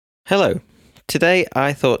Hello. Today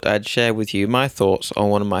I thought I'd share with you my thoughts on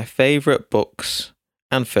one of my favourite books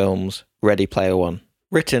and films, Ready Player One,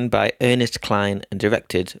 written by Ernest Cline and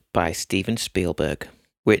directed by Steven Spielberg,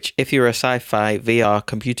 which, if you're a sci-fi VR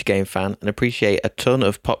computer game fan and appreciate a ton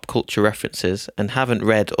of pop culture references and haven't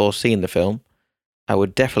read or seen the film, I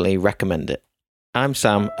would definitely recommend it. I'm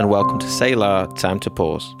Sam and welcome to Sailor Time to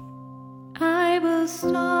Pause. I will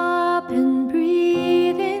stop and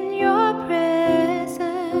breathe in your presence.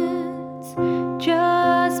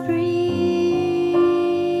 Just breathe.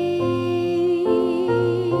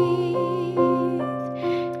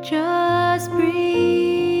 Just breathe.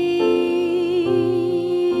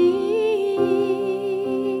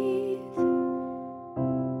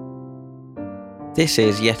 This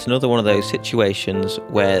is yet another one of those situations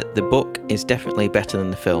where the book is definitely better than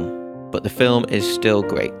the film, but the film is still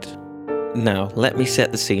great. Now, let me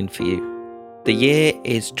set the scene for you. The year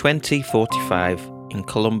is 2045 in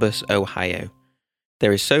Columbus, Ohio.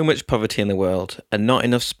 There is so much poverty in the world and not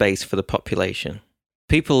enough space for the population.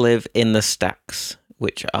 People live in the stacks,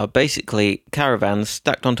 which are basically caravans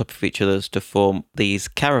stacked on top of each other to form these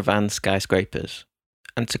caravan skyscrapers.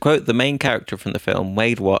 And to quote the main character from the film,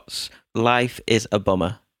 Wade Watts, life is a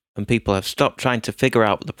bummer, and people have stopped trying to figure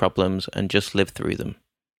out the problems and just live through them.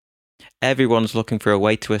 Everyone's looking for a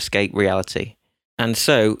way to escape reality. And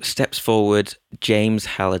so steps forward James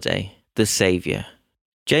Halliday, the saviour.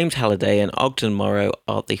 James Halliday and Ogden Morrow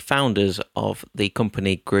are the founders of the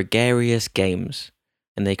company Gregarious Games,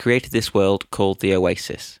 and they created this world called the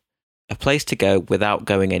Oasis, a place to go without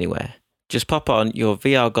going anywhere. Just pop on your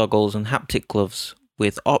VR goggles and haptic gloves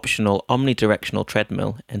with optional omnidirectional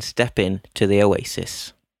treadmill and step in to the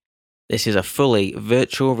Oasis. This is a fully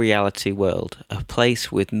virtual reality world, a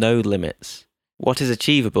place with no limits. What is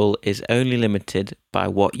achievable is only limited by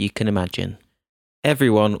what you can imagine.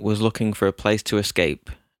 Everyone was looking for a place to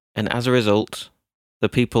escape, and as a result, the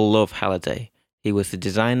people love Halliday. He was the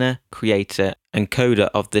designer, creator, and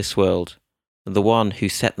coder of this world, the one who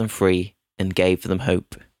set them free and gave them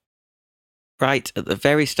hope. Right at the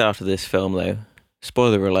very start of this film, though,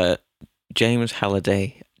 spoiler alert, James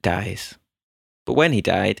Halliday dies. But when he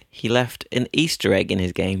died, he left an Easter egg in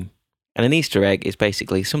his game. And an Easter egg is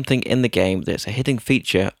basically something in the game that's a hidden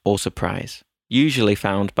feature or surprise, usually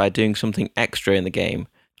found by doing something extra in the game,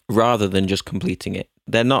 rather than just completing it.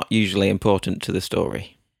 They're not usually important to the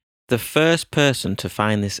story. The first person to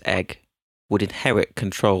find this egg would inherit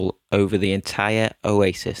control over the entire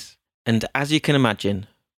Oasis. And as you can imagine,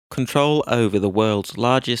 control over the world's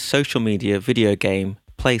largest social media video game,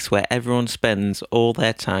 place where everyone spends all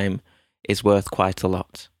their time, is worth quite a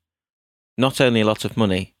lot. Not only a lot of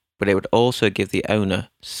money, but it would also give the owner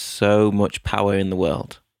so much power in the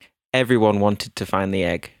world. Everyone wanted to find the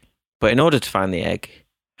egg. But in order to find the egg,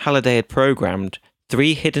 Halliday had programmed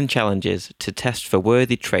 3 hidden challenges to test for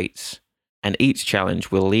worthy traits, and each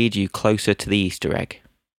challenge will lead you closer to the Easter egg.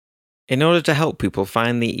 In order to help people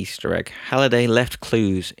find the Easter egg, Halliday left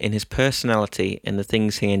clues in his personality and the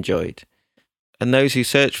things he enjoyed. And those who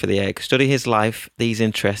search for the egg study his life, these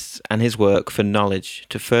interests, and his work for knowledge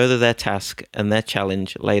to further their task and their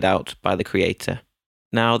challenge laid out by the creator.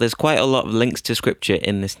 Now, there's quite a lot of links to scripture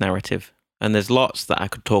in this narrative, and there's lots that I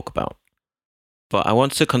could talk about. But I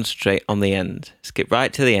want to concentrate on the end, skip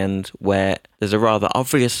right to the end, where there's a rather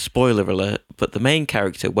obvious spoiler alert, but the main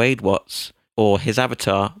character, Wade Watts, or his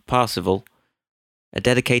avatar, Parzival, a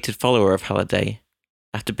dedicated follower of Halliday,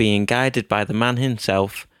 after being guided by the man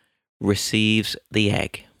himself, receives the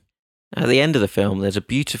egg. At the end of the film, there's a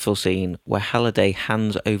beautiful scene where Halliday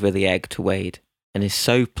hands over the egg to Wade and is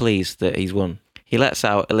so pleased that he's won. He lets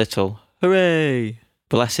out a little hooray,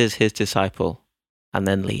 blesses his disciple, and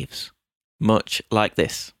then leaves. Much like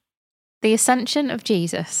this. The Ascension of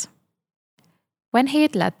Jesus. When he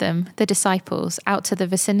had led them, the disciples, out to the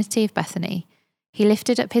vicinity of Bethany, he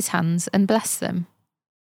lifted up his hands and blessed them.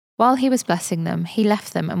 While he was blessing them, he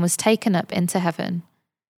left them and was taken up into heaven.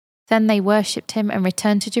 Then they worshipped him and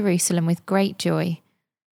returned to Jerusalem with great joy,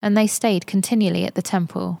 and they stayed continually at the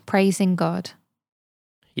temple, praising God.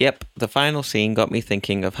 Yep, the final scene got me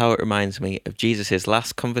thinking of how it reminds me of Jesus'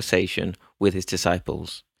 last conversation with his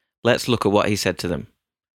disciples. Let's look at what he said to them,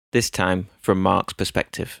 this time from Mark's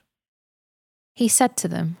perspective. He said to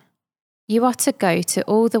them, "You are to go to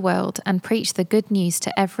all the world and preach the good news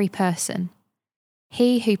to every person.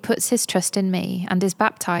 He who puts his trust in me and is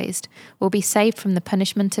baptized will be saved from the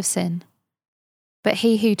punishment of sin. But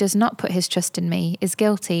he who does not put his trust in me is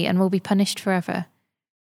guilty and will be punished forever.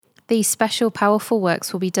 These special powerful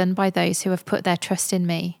works will be done by those who have put their trust in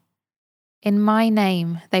me. In my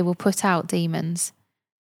name they will put out demons.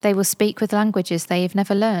 They will speak with languages they have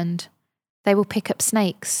never learned. They will pick up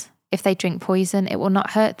snakes. If they drink poison, it will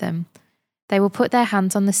not hurt them. They will put their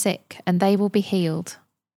hands on the sick, and they will be healed.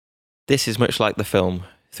 This is much like the film.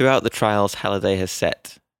 Throughout the trials Halliday has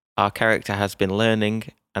set, our character has been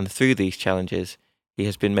learning, and through these challenges, he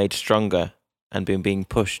has been made stronger and been being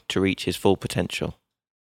pushed to reach his full potential.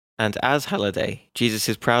 And as Halliday, Jesus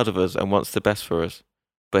is proud of us and wants the best for us.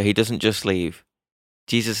 But he doesn't just leave.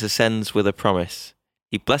 Jesus ascends with a promise.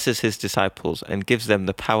 He blesses his disciples and gives them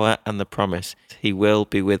the power and the promise he will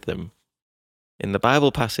be with them. In the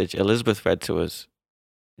Bible passage Elizabeth read to us,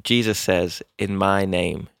 Jesus says, "In my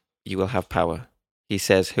name you will have power." He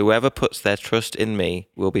says, "Whoever puts their trust in me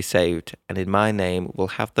will be saved, and in my name will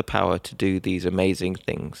have the power to do these amazing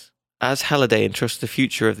things." As Halliday entrusts the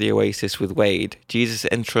future of the Oasis with Wade, Jesus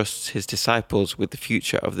entrusts his disciples with the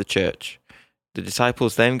future of the church. The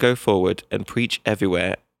disciples then go forward and preach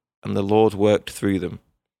everywhere, and the Lord worked through them.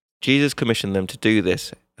 Jesus commissioned them to do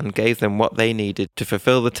this and gave them what they needed to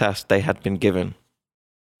fulfill the task they had been given.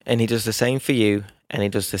 And he does the same for you, and he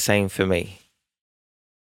does the same for me.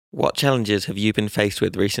 What challenges have you been faced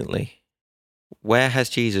with recently? Where has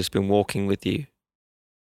Jesus been walking with you?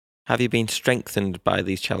 Have you been strengthened by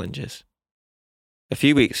these challenges? A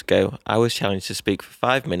few weeks ago, I was challenged to speak for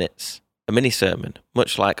 5 minutes, a mini sermon,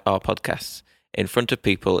 much like our podcasts, in front of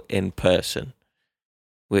people in person,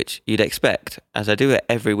 which you'd expect, as I do it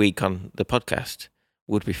every week on the podcast,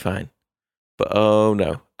 would be fine. But oh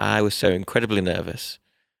no, I was so incredibly nervous,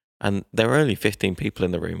 and there were only 15 people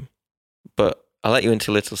in the room. But I'll let you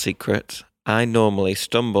into a little secret. I normally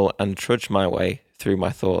stumble and trudge my way through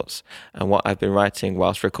my thoughts and what I've been writing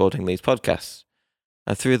whilst recording these podcasts.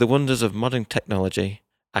 And through the wonders of modern technology,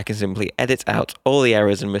 I can simply edit out all the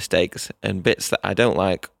errors and mistakes and bits that I don't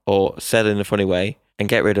like or said in a funny way and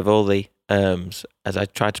get rid of all the as I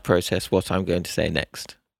try to process what I'm going to say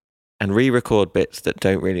next. And re-record bits that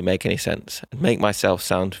don't really make any sense and make myself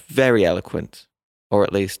sound very eloquent, or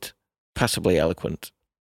at least passably eloquent.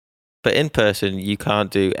 But in person, you can't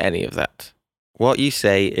do any of that. What you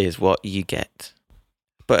say is what you get.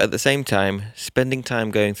 But at the same time, spending time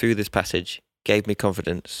going through this passage gave me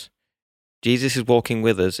confidence. Jesus is walking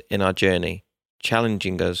with us in our journey,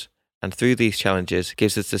 challenging us, and through these challenges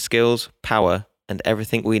gives us the skills, power, and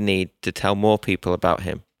everything we need to tell more people about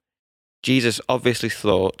him. Jesus obviously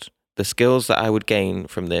thought the skills that I would gain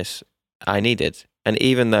from this I needed, and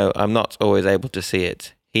even though I'm not always able to see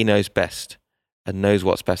it, he knows best and knows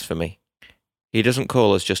what's best for me. He doesn't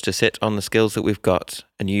call us just to sit on the skills that we've got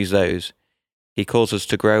and use those. He calls us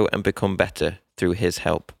to grow and become better through his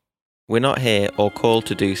help. We're not here or called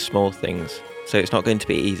to do small things, so it's not going to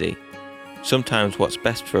be easy. Sometimes what's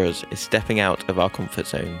best for us is stepping out of our comfort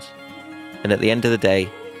zones. And at the end of the day,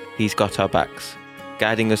 he's got our backs,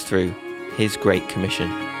 guiding us through his great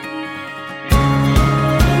commission.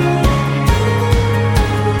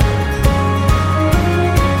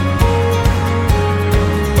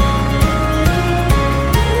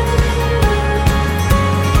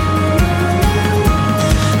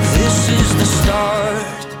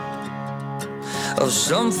 Of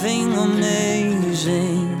something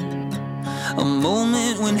amazing, a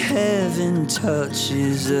moment when heaven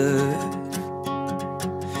touches earth.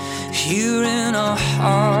 Here in our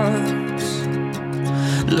hearts,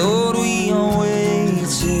 Lord, we are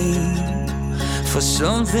waiting for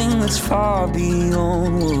something that's far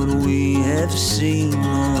beyond what we have seen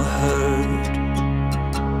or heard.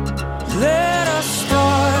 Let our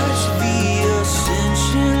stars be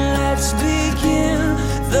ascension, let's begin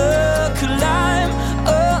the climb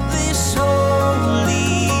up this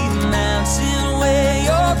holy mountain where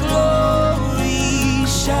your glory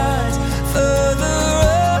shines. Further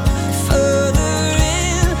up, further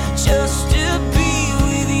in, just to be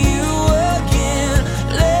with you again.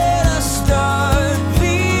 Let us start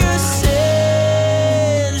the ascension.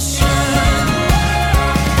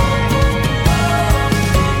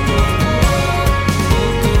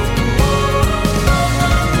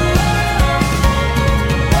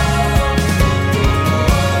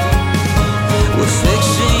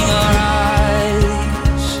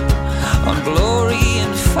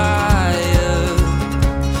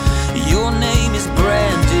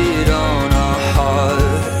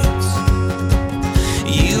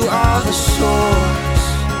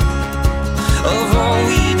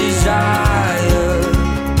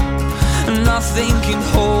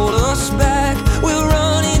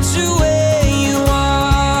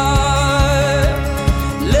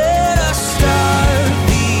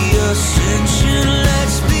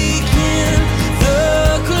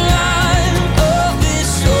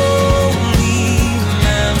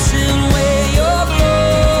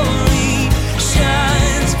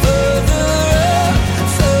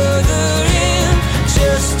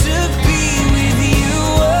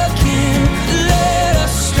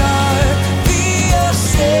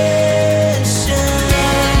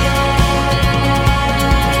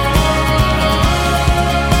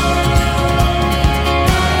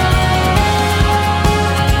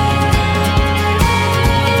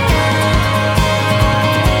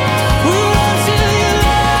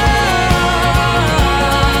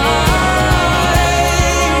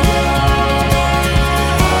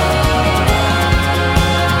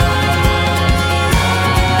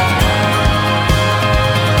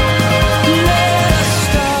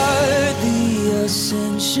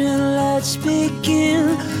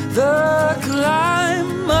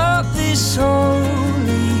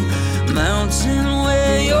 mountain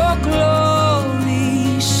where your